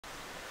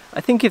I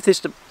think if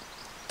this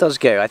does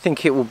go, I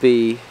think it will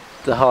be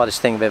the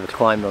hardest thing I've ever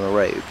climbed on a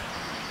rope.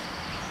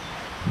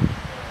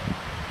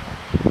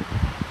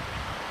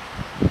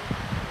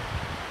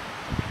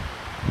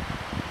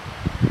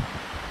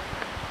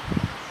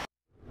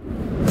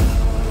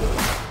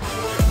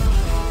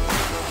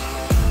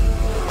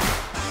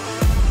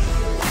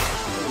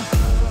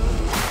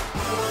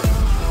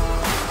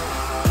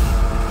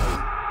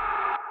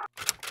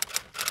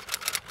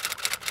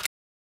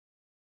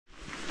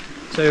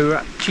 So we're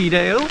at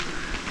Cheedale,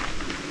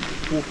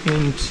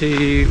 walking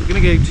to, we're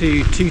going to go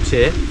to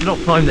Two-Tier. We've not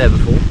climbed there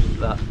before,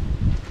 but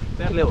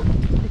we had a little...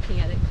 Looking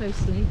at it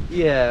closely.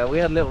 Yeah, we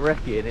had a little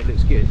recce and it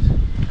looks good.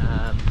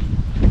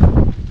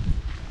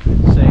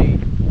 So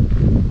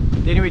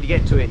the only way to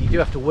get to it, you do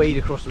have to wade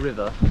across the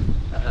river,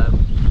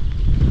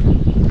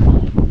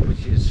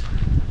 which is,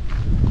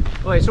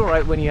 well, it's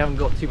alright when you haven't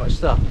got too much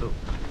stuff, but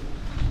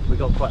we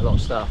got quite a lot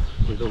of stuff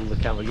with all the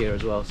camera gear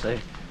as well, so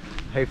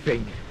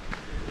hoping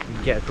we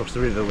can get across the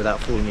river without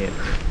falling in.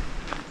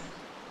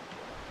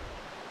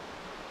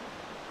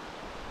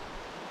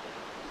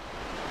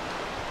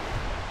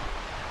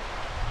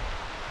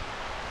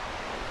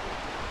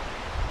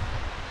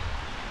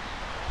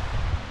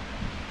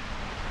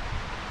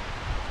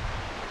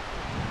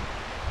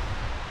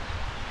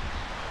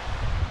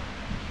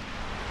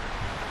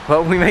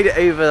 Well, we made it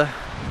over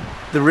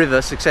the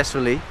river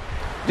successfully.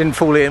 Didn't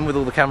fall in with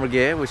all the camera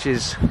gear, which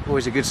is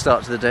always a good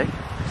start to the day.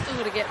 Still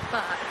got to get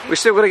back. We're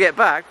still got to get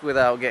back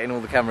without getting all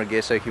the camera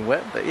gear soaking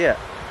wet, but yeah.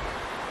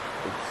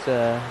 It's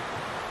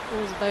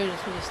always a bonus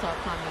when you start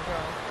climbing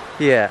dry.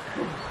 Yeah.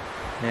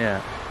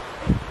 Yeah.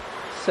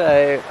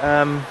 So,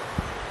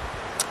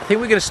 I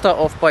think we're going to start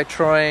off by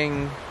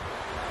trying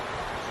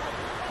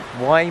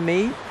Why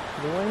Me? Is it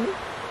Why Me?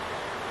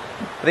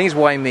 I think it's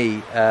Why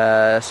Me.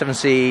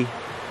 7C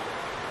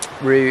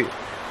route.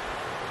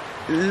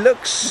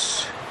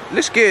 Looks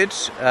good.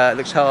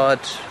 Looks hard.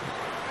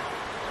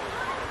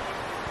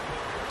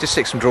 Just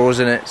stick some drawers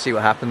in it, see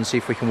what happens, see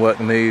if we can work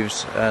the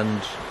moves,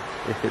 and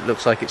if it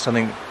looks like it's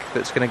something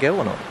that's going to go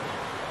or not.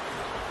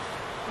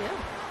 Yeah,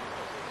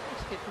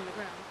 looks good from the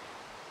ground.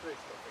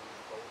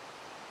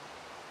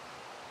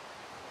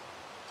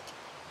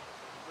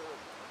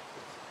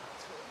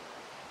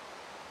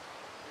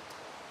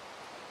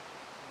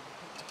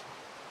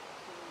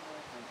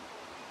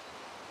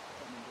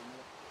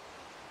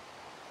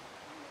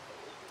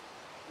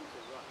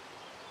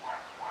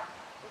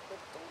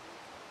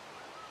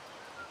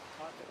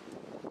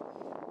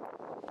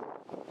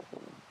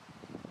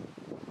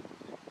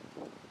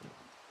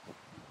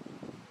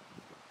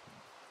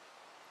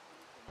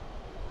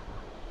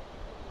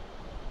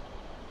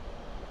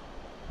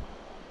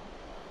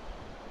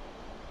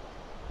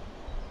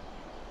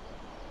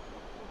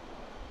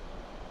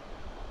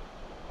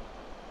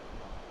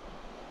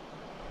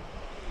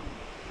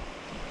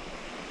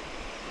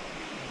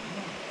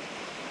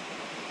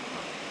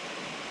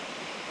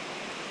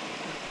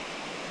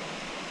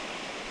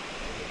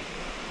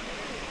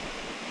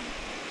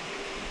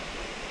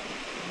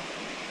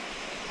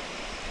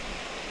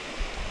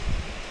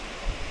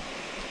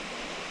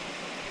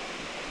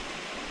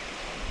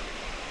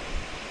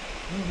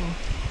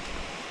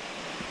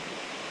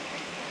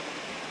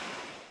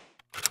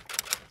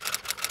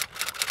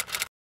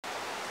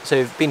 So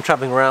we've been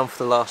travelling around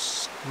for the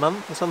last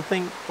month or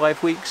something,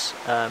 5 weeks,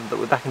 but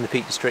we're back in the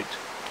Peak District.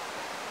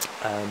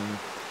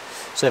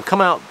 So I've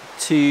come out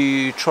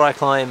to try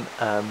climb.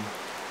 I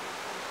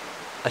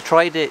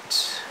tried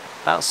it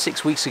about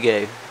 6 weeks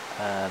ago,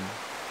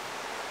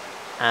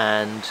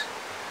 and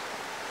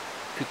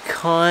could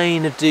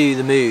kind of do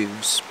the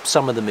moves,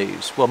 some of the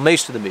moves, well,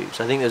 most of the moves.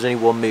 I think there's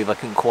only one move I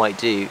couldn't quite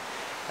do,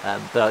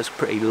 but I was a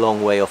pretty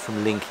long way off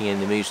from linking in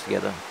the moves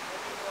together.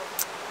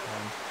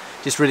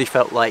 Just really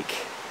felt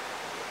like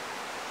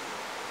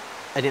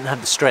I didn't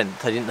have the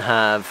strength, I didn't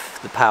have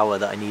the power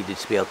that I needed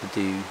to be able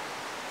to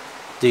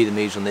do the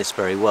moves on this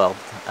very well.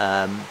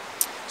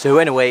 So I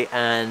went away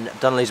and I've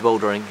done loads of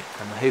bouldering,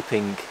 and I'm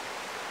hoping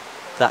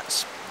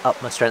that's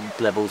up my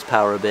strength levels,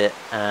 power a bit,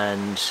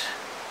 and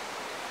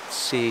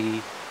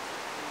see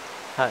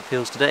how it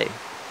feels today.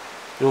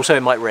 And also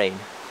it might rain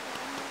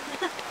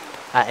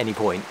at any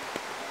point.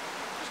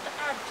 Just to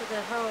add to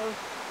the whole...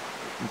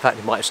 In fact,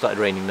 it might have started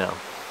raining now.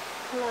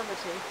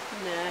 calamity.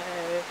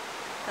 No,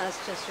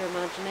 that's just your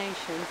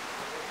imagination.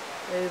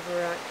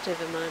 Overactive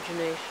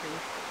imagination.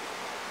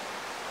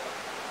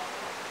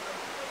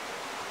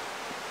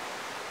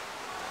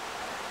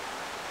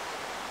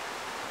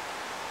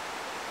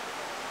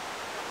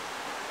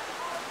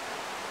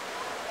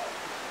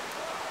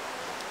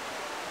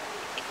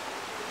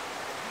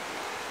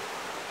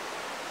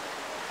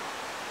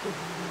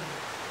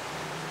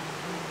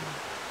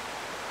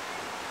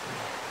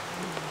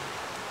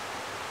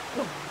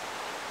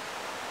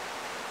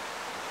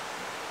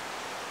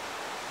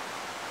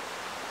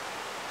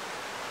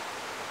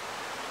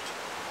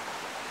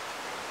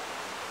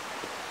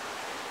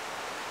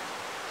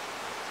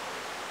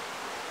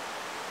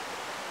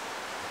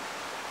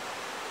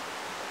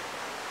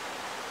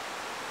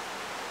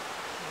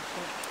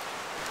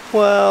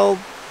 Well,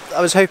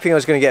 I was hoping I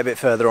was going to get a bit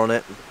further on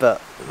it,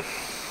 but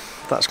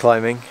that's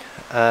climbing.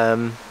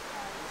 Not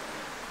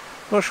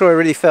sure I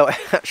really felt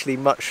actually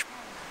much,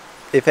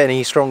 if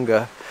any,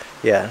 stronger.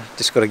 Yeah,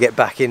 just got to get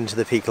back into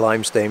the peak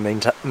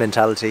limestone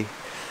mentality.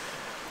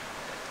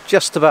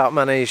 Just about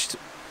managed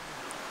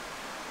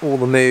all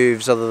the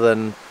moves other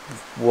than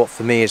what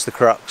for me is the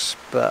crux,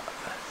 but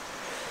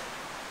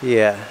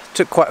yeah,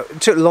 took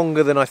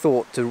longer than I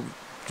thought to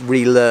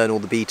relearn all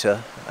the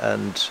beta,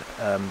 and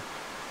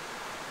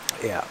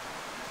yeah,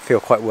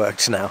 feel quite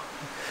worked now.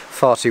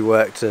 Far too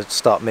worked to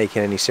start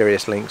making any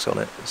serious links on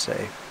it. So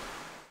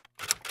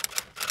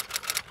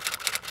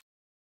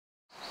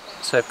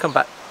I've come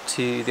back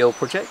to the old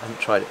project. I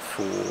haven't tried it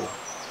for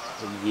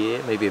a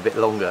year, maybe a bit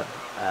longer.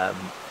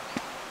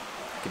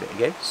 Give it a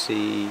go,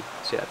 see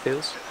how it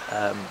feels.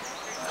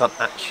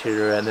 Can't actually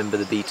remember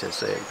the beta,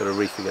 so I've got to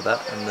refigure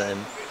that and then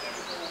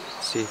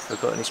see if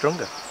I've got any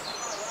stronger.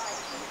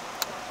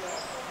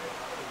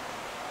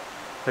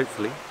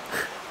 Hopefully.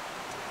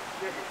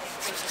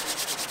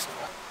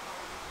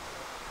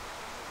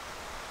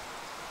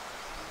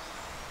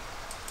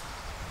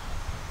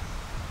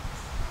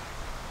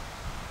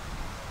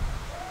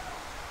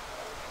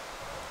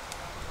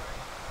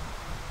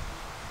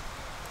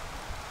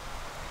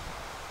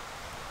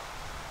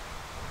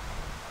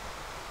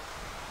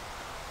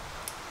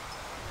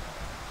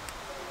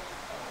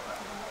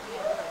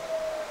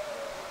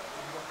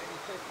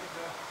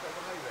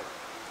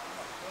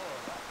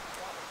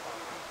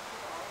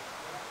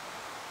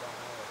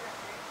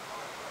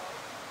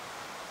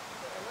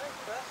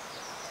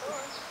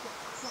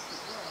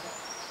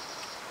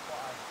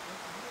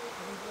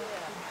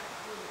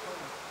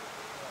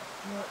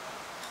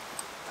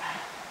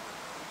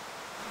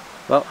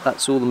 Well,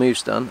 that's all the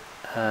moves done.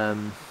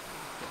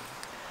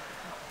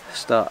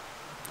 Start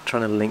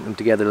trying to link them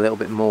together a little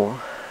bit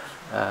more.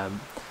 I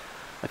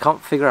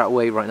can't figure out a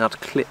way right now to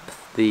clip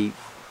the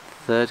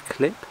third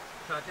clip.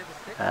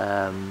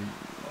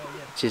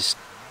 Just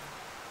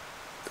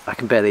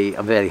I'm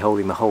barely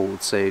holding the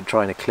hold, so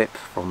trying to clip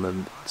from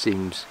them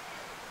seems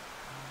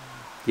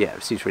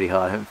really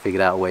hard. I haven't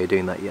figured out a way of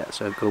doing that yet,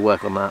 so I've got to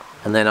work on that.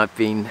 And then I've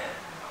been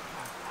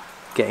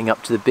getting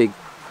up to the big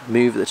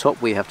move at the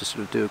top. We have to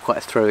sort of do quite a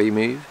throwy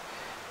move,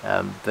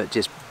 but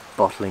just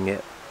bottling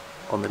it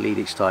on the lead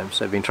each time.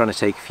 So I've been trying to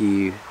take a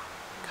few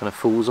kind of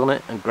falls on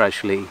it and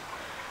gradually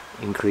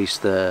increase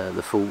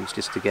the falls,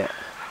 just to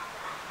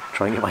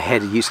try and get my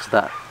head used to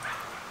that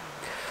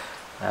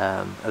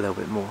a little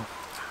bit more.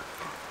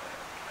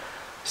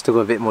 Still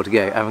got a bit more to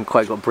go. I haven't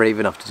quite got brave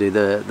enough to do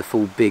the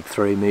full big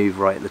throwy move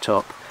right at the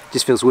top. It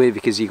just feels weird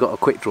because you've got a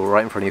quick draw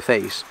right in front of your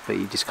face, but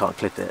you just can't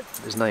clip it.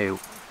 There's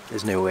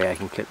no way I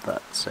can clip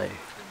that, so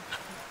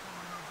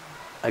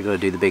I got to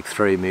do the big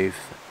throw move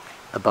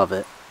above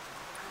it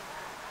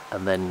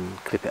and then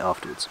clip it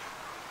afterwards.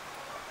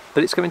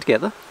 But it's coming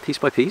together piece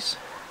by piece.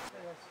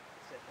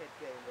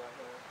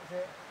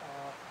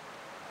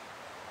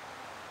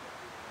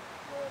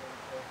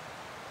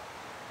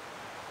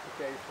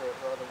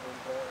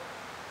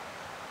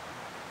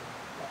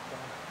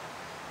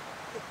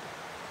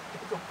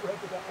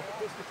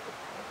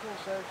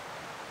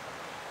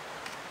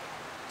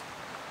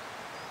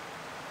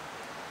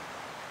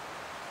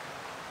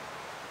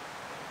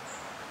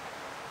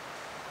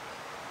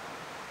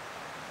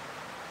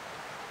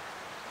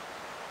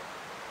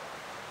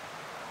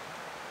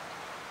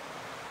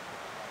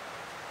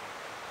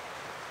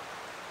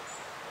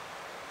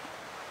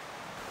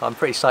 I'm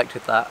pretty psyched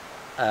with that.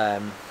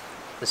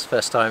 This is the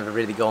first time I've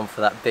really gone for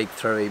that big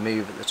throwy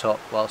move at the top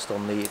whilst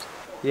on lead.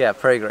 Yeah,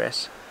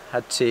 progress.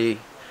 Had to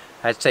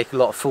take a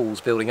lot of falls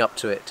building up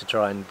to it to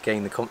try and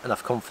gain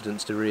enough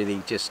confidence to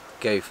really just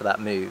go for that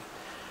move.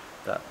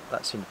 But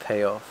that seemed to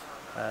pay off.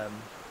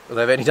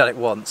 Although I've only done it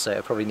once, so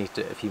I probably need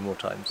to do it a few more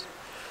times.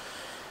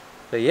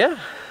 But yeah,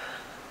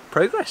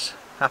 progress.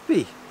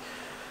 Happy.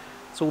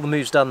 That's all the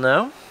moves done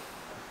now.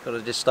 Got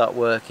to just start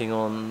working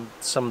on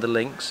some of the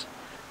links.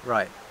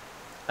 Right.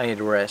 I need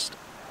a rest,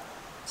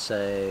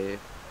 so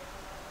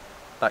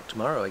back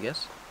tomorrow, I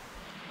guess.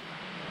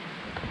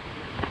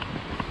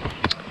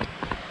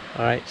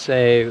 Alright,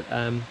 so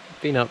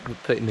been up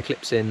putting the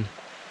clips in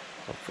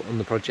on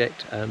the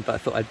project, but I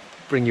thought I'd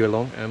bring you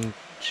along and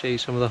show you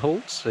some of the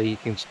holds so you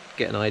can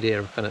get an idea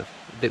of kind of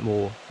a bit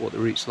more what the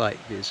route's like,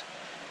 because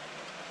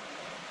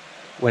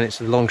when it's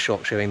a long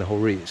shot showing the whole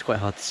route, it's quite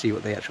hard to see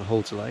what the actual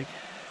holds are like.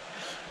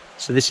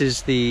 So this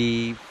is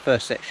the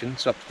first section,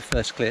 so up to the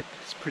first clip.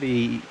 It's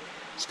pretty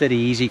steady,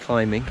 easy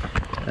climbing.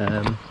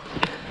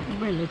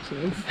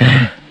 Relative.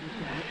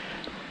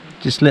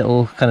 Just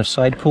little kind of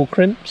side pull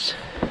crimps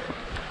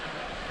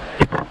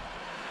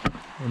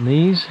on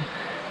these.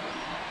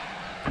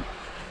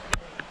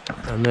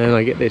 And then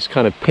I get this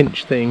kind of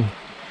pinch thing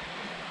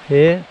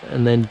here,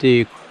 and then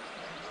do,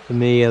 for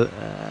me, I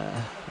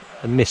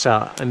miss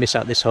out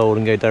this hold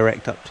and go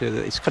direct up to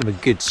it's kind of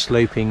a good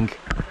sloping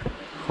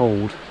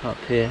hold up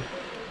here.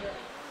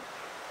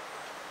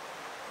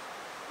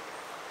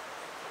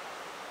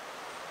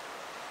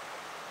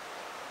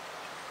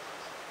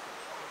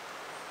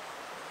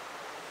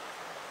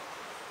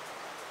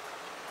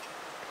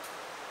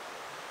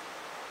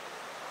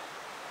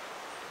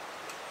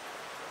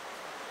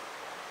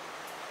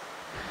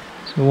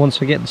 So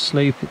once I get the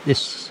slope,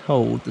 this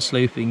hold, the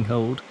sloping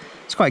hold,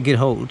 it's quite a good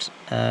hold.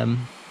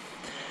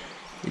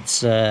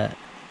 It's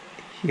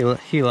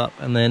heel up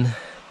and then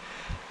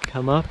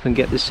come up and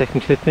get this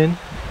second clip in.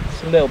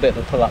 It's a little bit of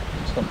a pull up,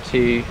 it's not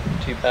too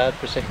bad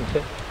for a second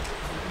clip.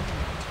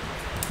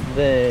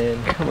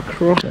 Then come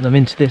across and I'm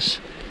into this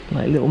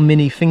like little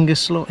mini finger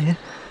slot here.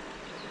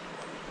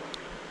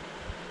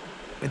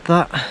 With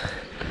that,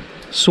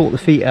 sort the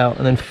feet out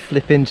and then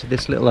flip into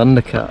this little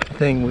undercut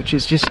thing, which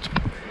is just,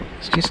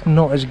 it's just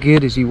not as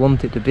good as you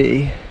want it to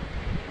be.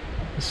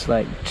 It's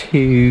like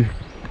two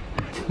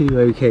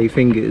okay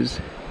fingers,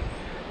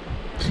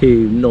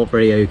 two not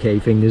very okay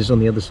fingers on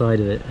the other side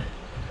of it,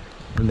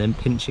 and then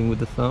pinching with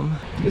the thumb.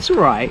 It's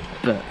alright,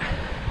 but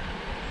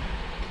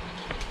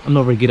I'm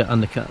not very good at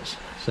undercuts,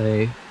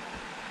 so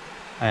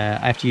I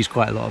have to use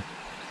quite a lot of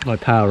my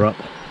power up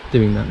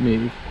doing that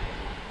move.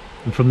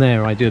 And from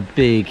there I do a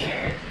big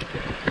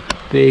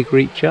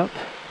reach up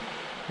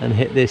and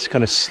hit this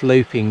kind of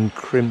sloping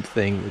crimp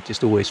thing that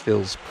just always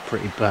feels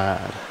pretty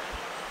bad.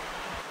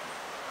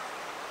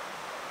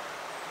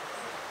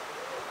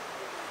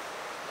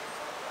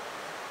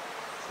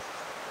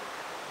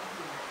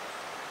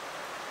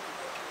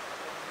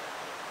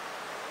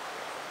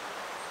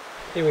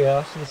 Here we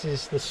are, so this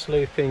is the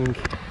sloping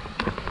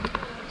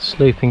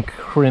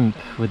crimp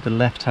with the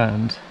left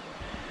hand.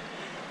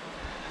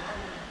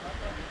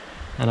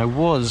 And I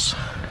was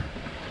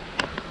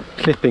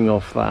clipping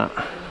off that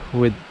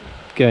with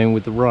going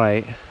with the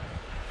right,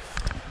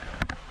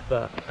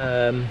 but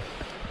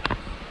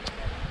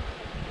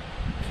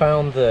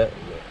found that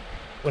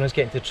when I was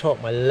getting to the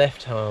top, my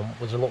left arm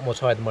was a lot more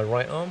tired than my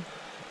right arm,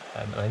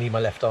 and I need my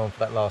left arm for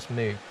that last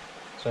move.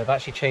 So I've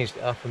actually changed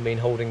it up and been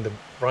holding the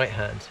right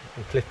hand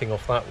and clipping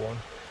off that one,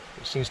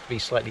 which seems to be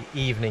slightly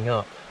evening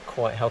up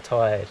quite how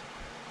tired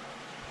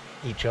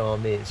each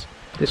arm is.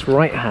 This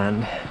right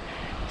hand,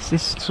 it's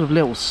this sort of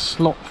little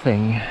slot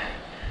thing,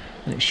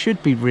 and it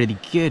should be really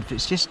good, but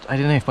it's just, I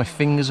don't know if my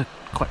fingers are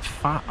quite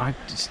fat. I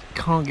just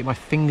can't get my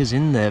fingers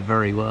in there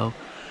very well,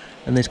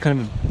 and there's kind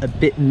of a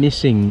bit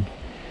missing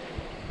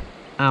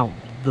out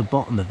the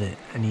bottom of it,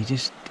 and you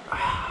just,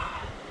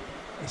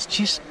 it's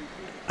just,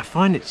 I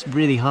find it's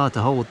really hard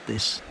to hold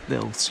this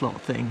little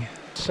slot thing.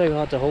 It's so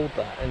hard to hold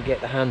that and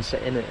get the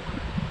handset in it.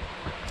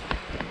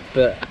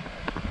 But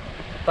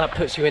that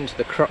puts you into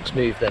the crux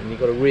move then. You've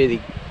got to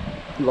really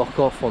lock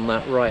off on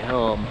that right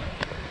arm.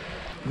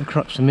 The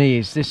crux for me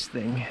is this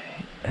thing,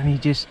 and you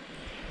just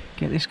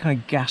get this kind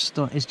of gassed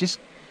on. It's just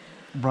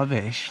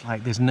rubbish,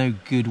 like there's no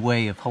good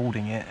way of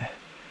holding it.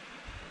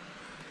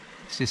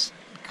 It's this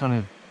kind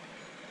of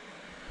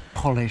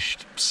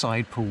polished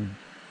side pull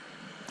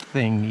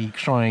thing. You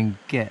try and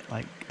get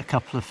like a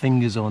couple of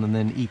fingers on and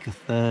then eke a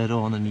third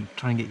on, and you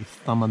try and get your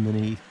thumb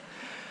underneath,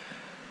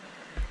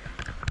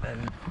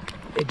 and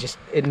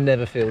it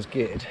never feels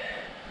good.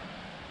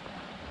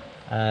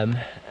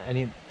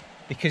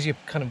 Because you're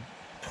kind of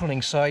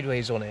pulling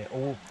sideways on it,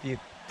 all your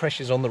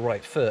pressure's on the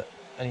right foot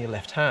and your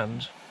left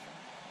hand,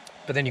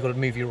 but then you've got to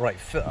move your right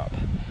foot up,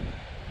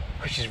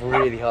 which is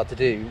really hard to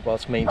do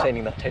whilst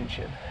maintaining that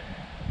tension.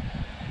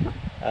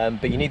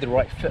 But you need the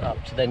right foot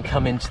up to then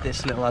come into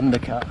this little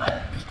undercut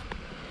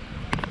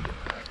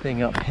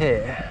thing up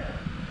here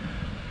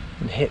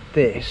and hit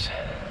this.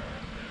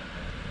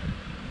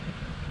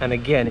 And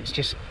again, it's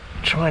just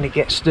trying to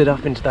get stood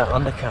up into that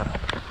undercut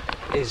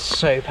is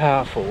so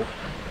powerful.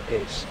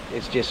 It's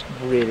just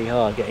really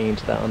hard getting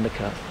into that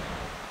undercut.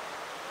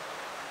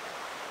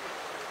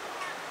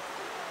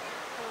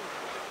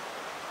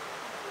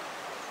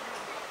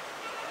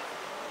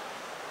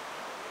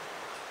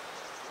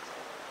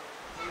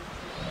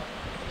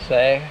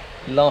 So,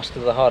 last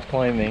of the hard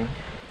climbing,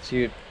 so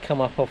you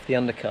come up off the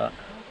undercut.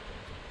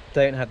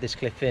 Don't have this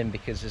clip in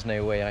because there's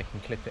no way I can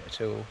clip it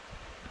at all.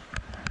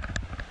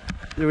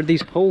 There are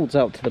these holds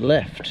out to the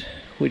left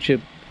which are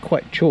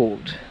quite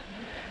chalked,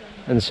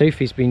 and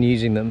Sophie's been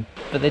using them,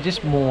 but they're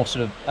just more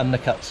sort of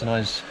undercuts than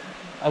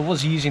I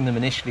was using them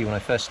initially when I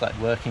first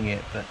started working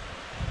it, but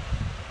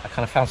I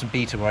kind of found some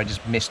beta where I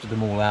just missed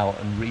them all out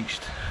and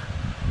reached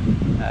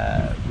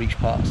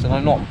past. And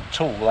I'm not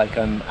tall, like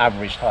I'm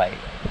average height,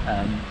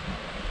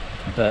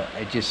 but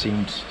it just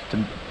seemed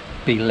to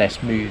be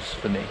less moves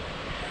for me.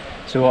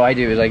 So what I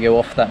do is I go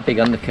off that big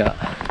undercut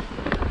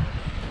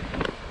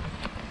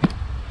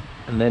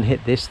and then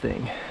hit this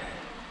thing,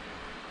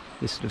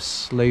 this sort of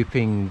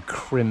sloping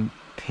crimp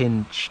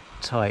pinch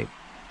type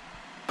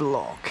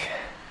block.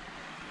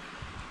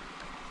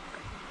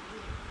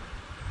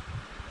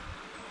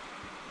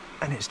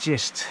 And it's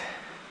just,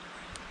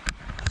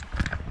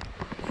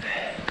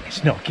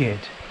 it's not good.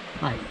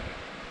 Like,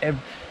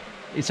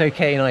 it's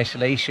okay in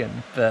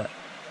isolation, but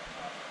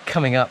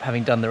coming up,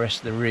 having done the rest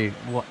of the route,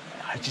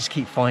 I just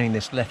keep finding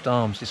this left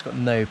arm's just got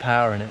no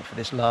power in it for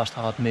this last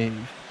hard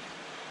move.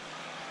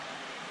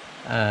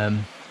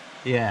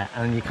 Yeah,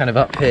 and you're kind of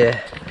up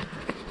here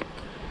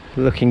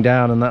looking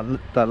down, and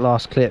that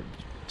last clip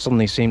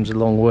suddenly seems a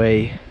long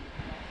way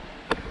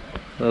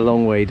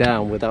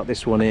down without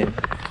this one in.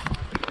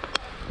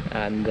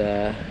 And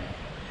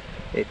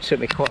it took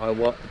me quite a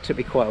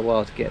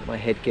while to get my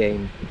head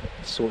game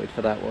sorted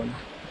for that one.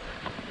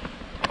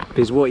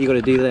 Because what you got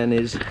to do then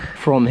is,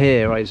 from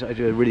here I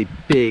do a really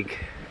big,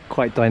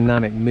 quite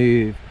dynamic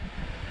move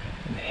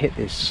and hit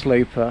this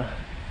sloping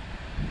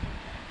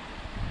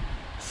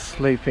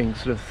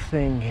sort of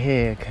thing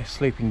here,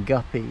 sloping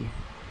guppy,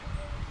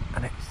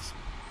 and it's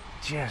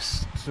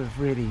just sort of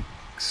really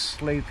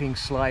sloping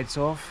slides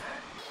off.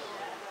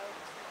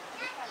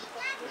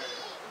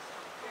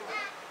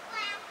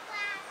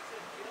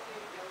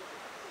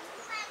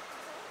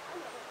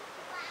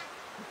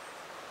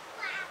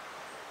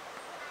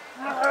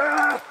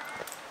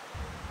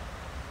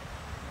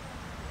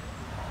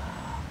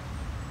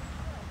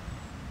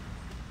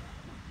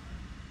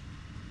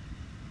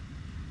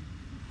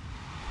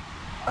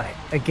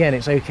 Again,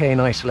 it's okay in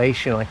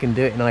isolation, I can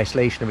do it in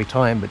isolation every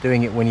time, but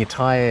doing it when you're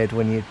tired,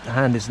 when your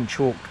hand isn't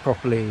chalked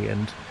properly,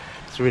 and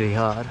it's really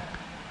hard.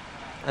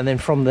 And then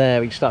from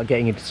there we start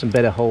getting into some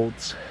better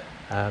holds,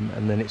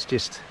 and then it's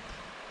just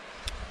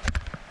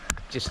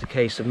a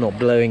case of not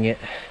blowing it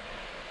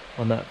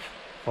on that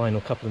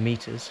final couple of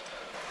meters.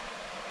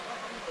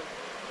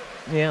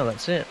 Yeah,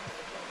 that's it.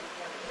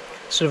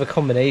 Sort of a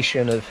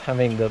combination of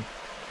having the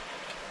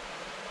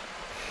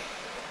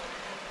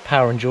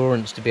power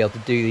endurance to be able to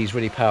do these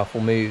really powerful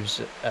moves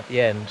at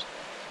the end,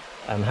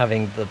 and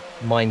having the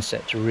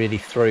mindset to really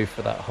throw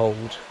for that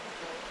hold,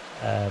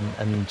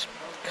 and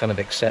kind of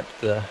accept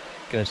the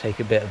going to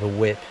take a bit of a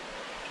whip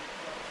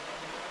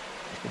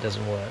if it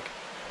doesn't work.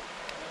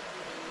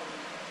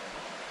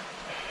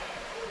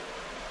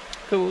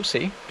 But we'll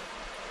see.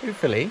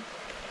 Hopefully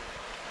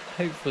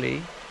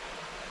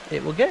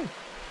it will go.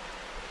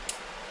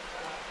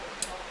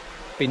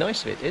 Be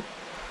nice if it did.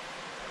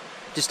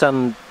 Just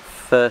done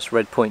first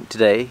red point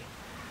today,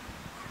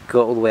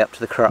 got all the way up to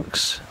the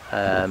crux.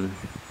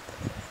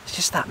 It's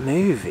just that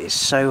move is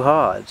so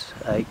hard.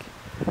 Like,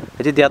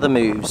 I did the other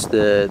moves,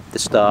 the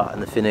start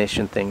and the finish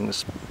and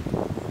things,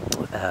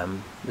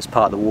 as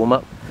part of the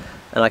warm-up,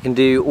 and I can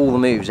do all the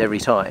moves every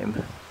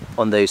time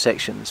on those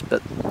sections,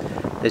 but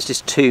there's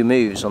just 2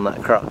 moves on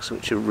that crux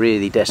which are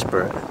really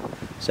desperate,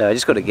 so I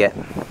just got to get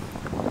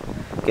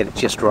it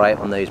just right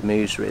on those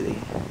moves really.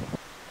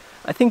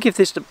 I think if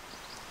this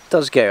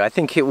does go, I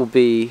think it will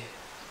be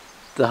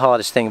the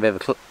hardest thing I've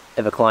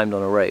ever climbed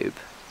on a rope.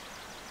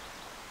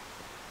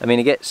 I mean,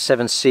 it gets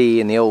 7C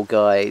in the old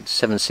guide,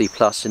 7C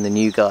plus in the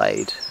new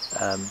guide,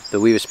 but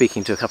we were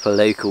speaking to a couple of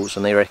locals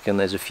and they reckon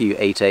there's a few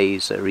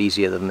 8As that are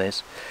easier than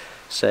this,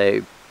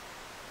 so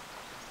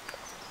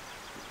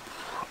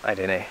I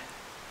don't know. I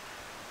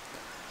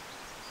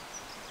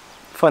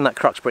find that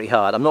crux pretty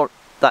hard. I'm not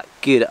that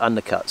good at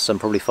undercuts, so I'm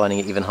probably finding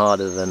it even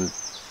harder than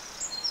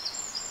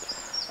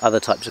other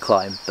types of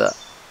climb, but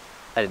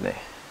I don't know,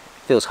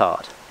 it feels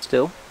hard.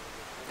 Still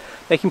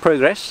making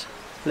progress,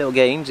 little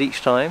gains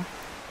each time.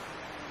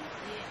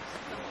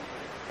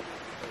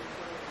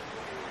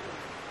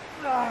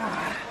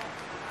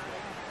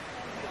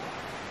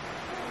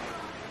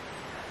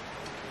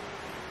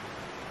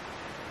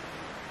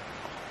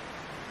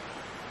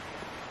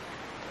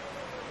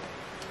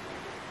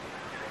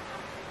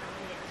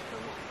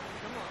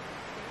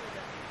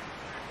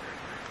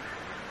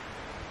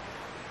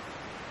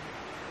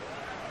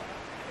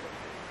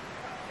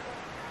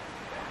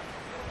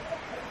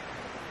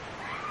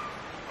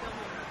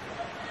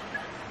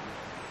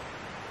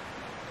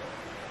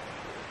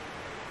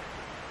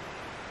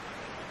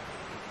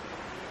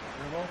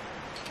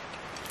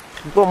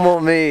 One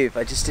more move,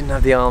 I just didn't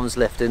have the arms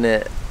left in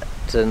it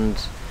and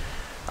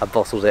I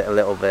bottled it a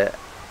little bit.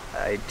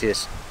 I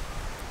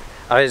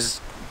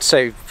was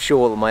so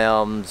sure that my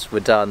arms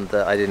were done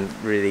that I didn't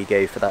really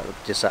go for that,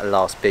 just that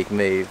last big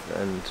move,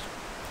 and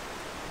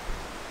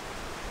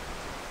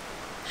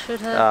should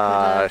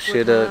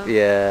have,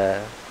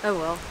 yeah. Oh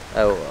well.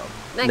 Oh well.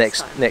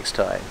 Next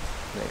time.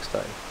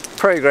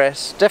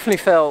 Progress, definitely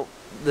felt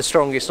the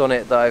strongest on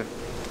it that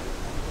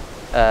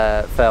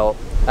I've felt,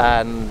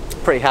 and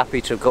pretty happy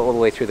to have got all the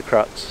way through the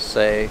crux,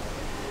 so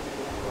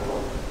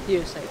You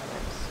were safe.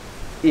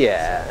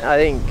 yeah, I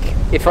think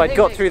if I'd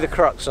got through the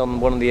crux on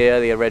one of the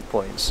earlier red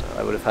points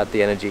I would have had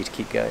the energy to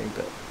keep going,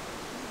 but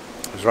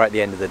it was right at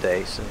the end of the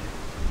day, so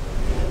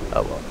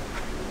oh well.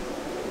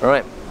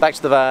 Alright, back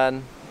to the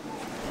van.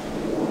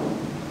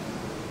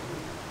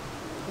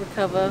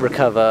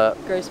 Recover.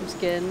 Grow some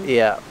skin.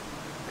 Yeah.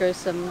 Grow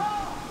some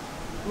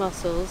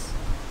muscles.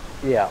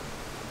 Yeah.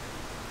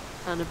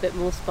 And a bit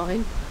more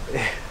spine.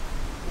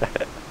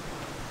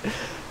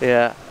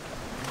 Yeah.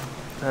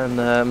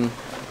 And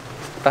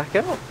back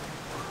out.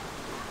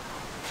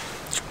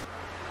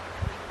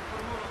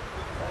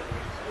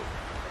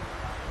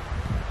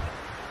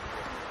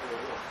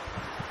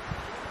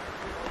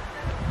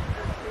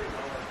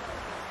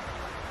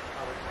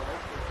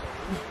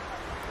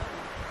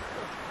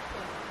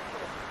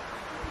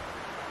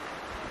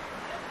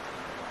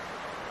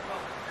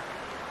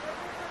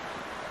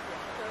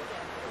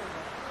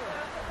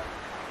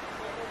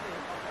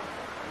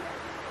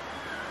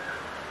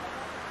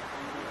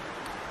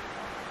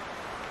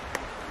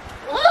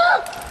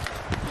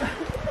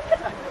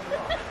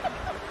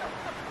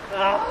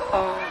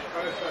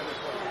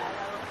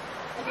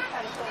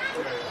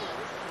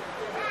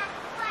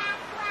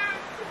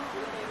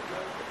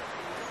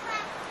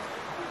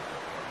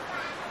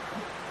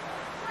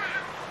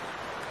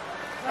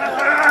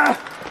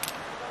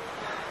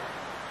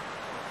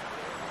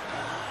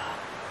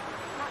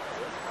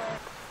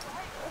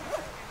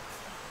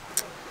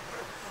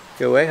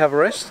 go away, have a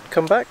rest,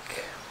 come back,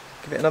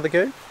 give it another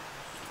go.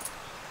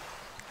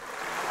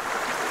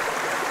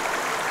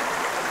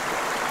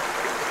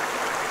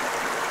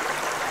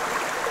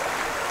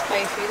 How are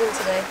you feeling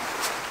today?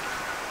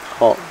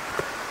 Hot,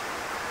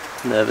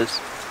 nervous.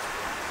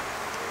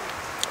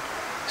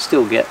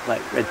 Still get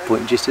like red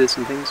point jitters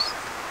and things.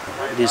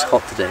 It is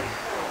hot today,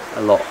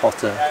 a lot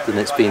hotter than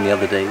it's been the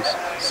other days,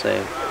 so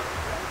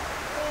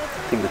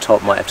I think the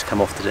top might have to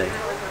come off today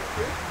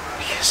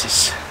because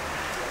it's...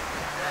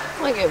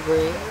 I get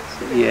breeze.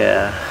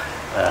 Yeah,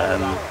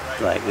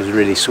 like it was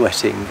really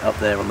sweating up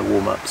there on the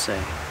warm-up, so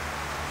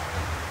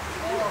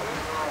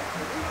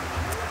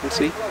we'll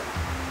see.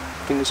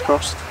 Fingers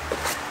crossed.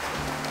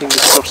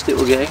 Fingers crossed it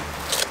will go.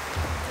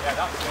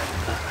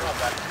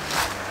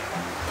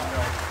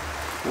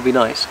 It'll be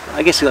nice.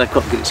 I guess I've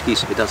got a good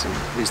excuse if it doesn't,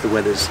 because the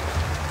weather's...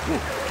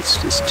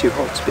 It's too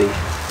hot to be...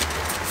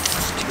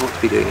 It's too hot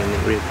to be doing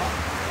anything really.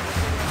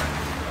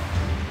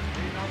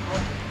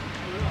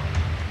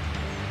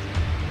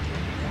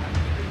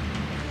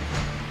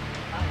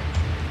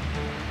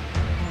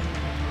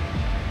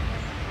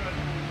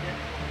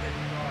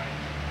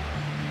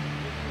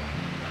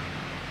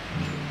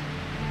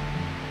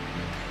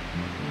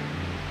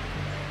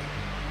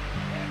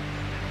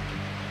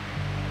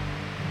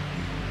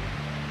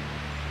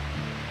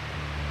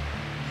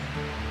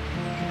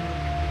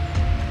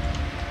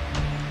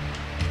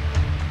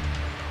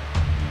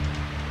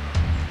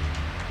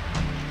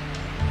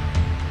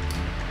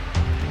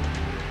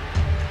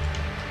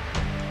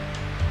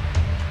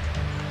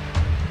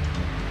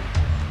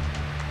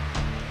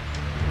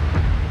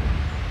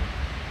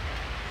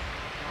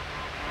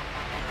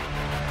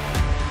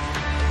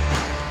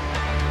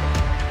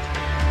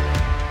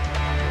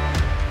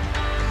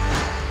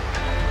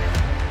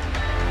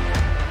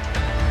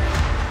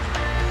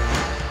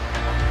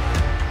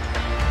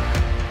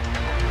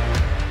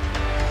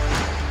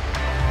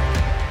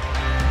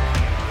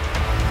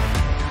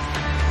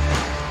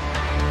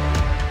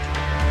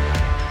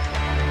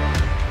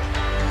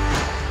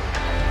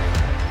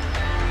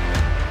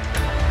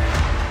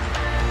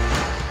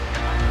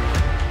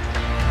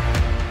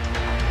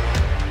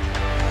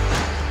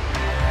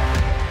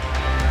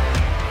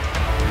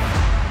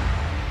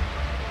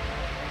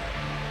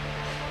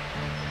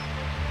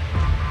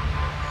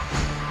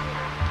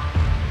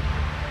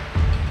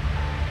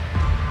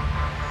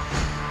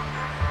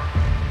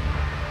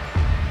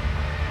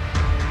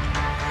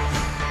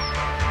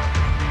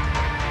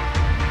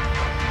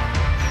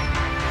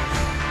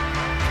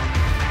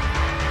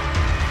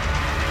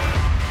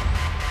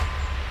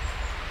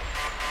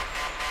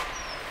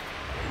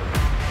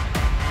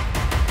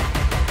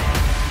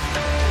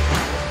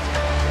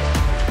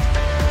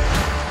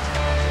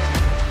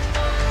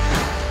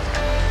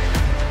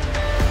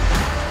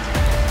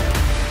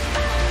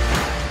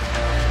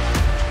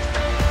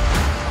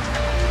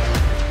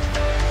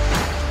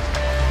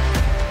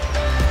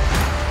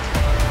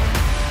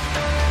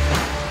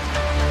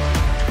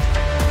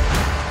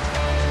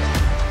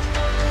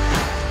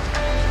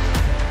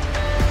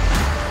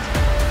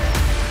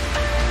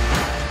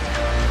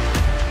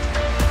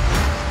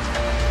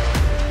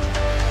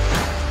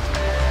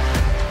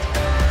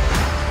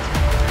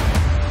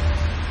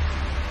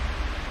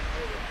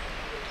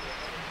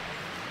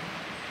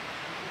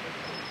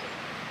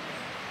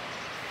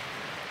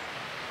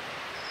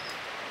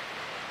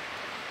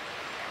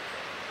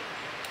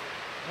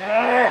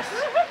 Yes!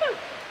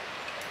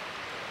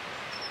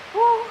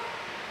 Woo!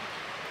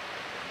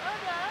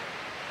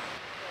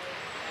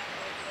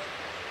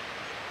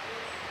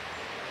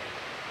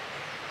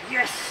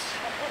 Yes!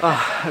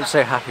 Oh, I'm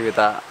so happy with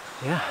that.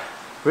 Yeah,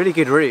 really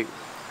good route.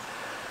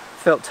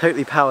 Felt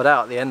totally powered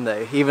out at the end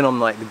though, even on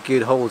like the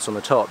good holds on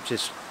the top,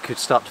 just could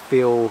start to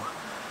feel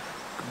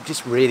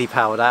just really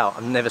powered out.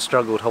 I've never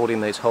struggled holding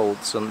those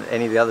holds on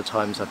any of the other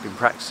times I've been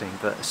practicing,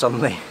 but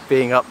suddenly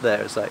being up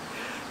there, it's like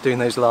doing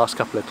those last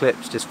couple of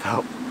clips just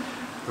felt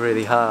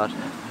really hard.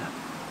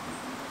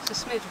 It's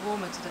a smidge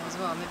warmer today as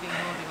well, maybe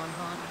I'm holding on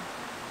harder.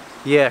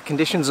 Yeah,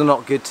 conditions are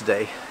not good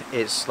today.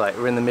 It's like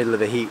we're in the middle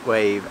of a heat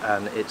wave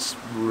and it's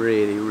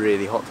really,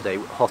 really hot today,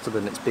 hotter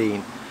than it's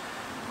been.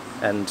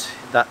 And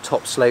that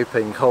top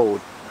sloping hold,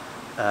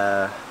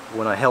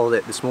 when I held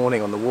it this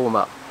morning on the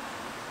warm-up,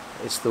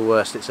 it's the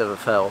worst it's ever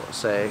felt,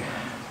 so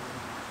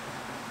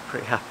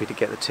pretty happy to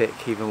get the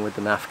tick even with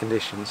the naff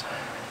conditions.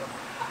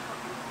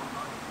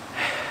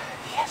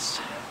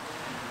 Yes.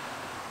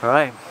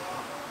 Alright.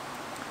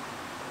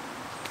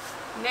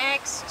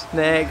 Next.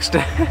 Next.